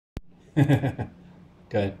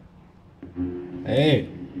Geil. Hey,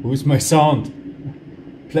 who's my sound?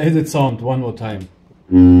 Play that sound one more time.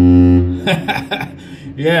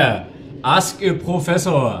 Yeah, ask a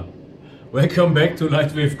professor. Welcome back to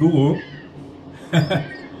LightWave Guru.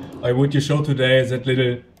 I would you show today that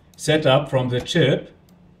little setup from the chip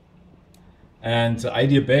and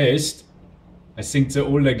idea based. I think the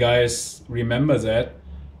older guys remember that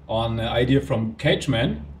on an idea from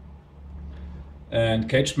Cageman. And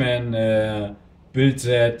Cageman built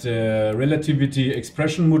that relativity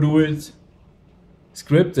expression modules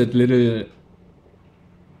script, that little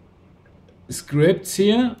scripts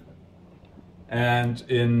here, and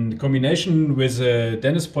in combination with a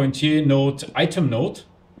Dennis Pointier node ItemNode,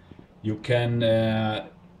 you can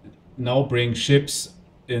now bring ships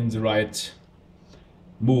in the right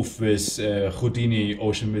move with Houdini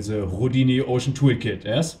Ocean, with a Houdini Ocean toolkit,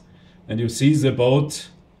 yes? And you see the boat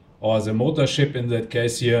or the motor ship in that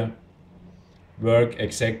case here work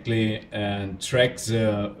exactly and track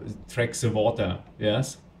the water,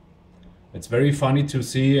 yes? It's very funny to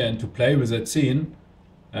see and to play with that scene,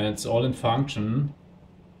 and it's all in function.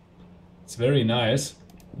 It's very nice.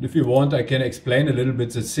 If you want, I can explain a little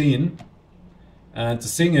bit the scene. And the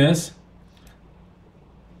thing is,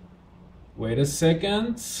 wait a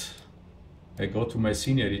second, I go to my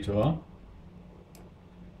scene editor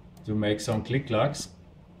to make some click-clacks.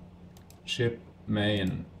 Ship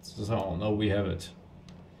main. So now we have it.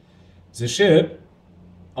 The ship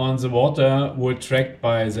on the water will tracked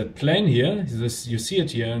by that plane here. This, you see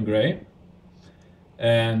it here in gray.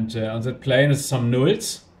 And on that plane is some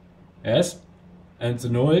nulls. Yes. And the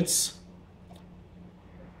nulls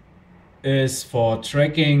is for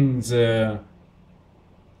tracking the...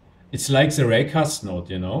 It's like the raycast node,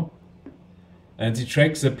 you know. And it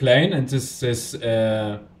tracks the plane and this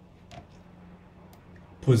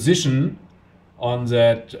position on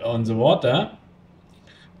the water,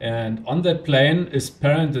 and on that plane is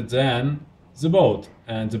parented then the boat,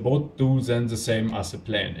 and the boat do then the same as the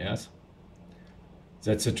plane. Yes,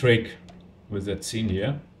 that's a trick with that scene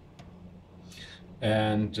here.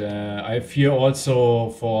 And I have here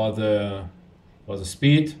also for the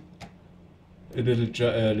speed a little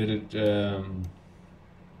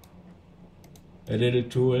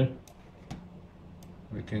tool.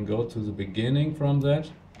 We can go to the beginning from that.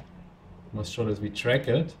 Must show that we track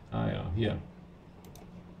it. Ah, yeah, here.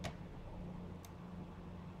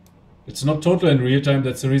 It's not total in real time.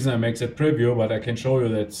 That's the reason I make that preview, but I can show you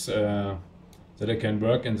that I can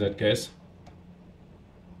work in that case.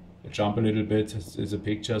 I jump a little bit in the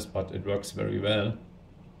pictures, but it works very well.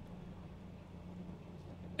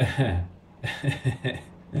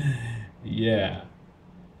 Yeah.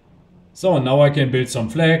 So now I can build some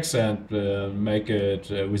flags and make it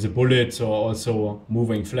with the bullets or also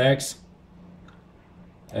moving flags.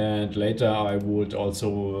 And later I would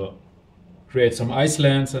also create some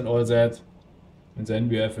islands and all that. And then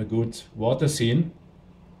we have a good water scene.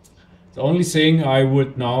 The only thing I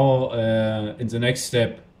would now in the next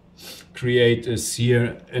step create is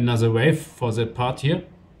here another wave for that part here.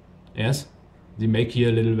 Yes, we make here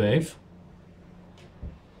a little wave.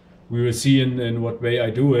 We will see in what way I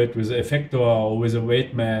do it, with an effector or with a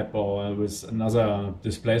weight map or with another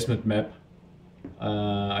displacement map.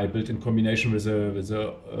 I built in combination with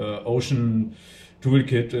a ocean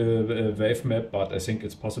toolkit wave map, but I think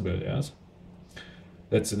it's possible. Yes,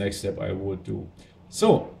 that's the next step I would do.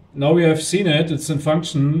 So now we have seen it; it's in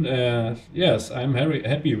function. Yes, I'm very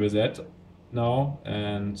happy with that now,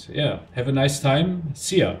 and yeah, have a nice time.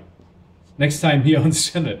 See ya next time here on this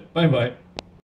channel. Bye bye.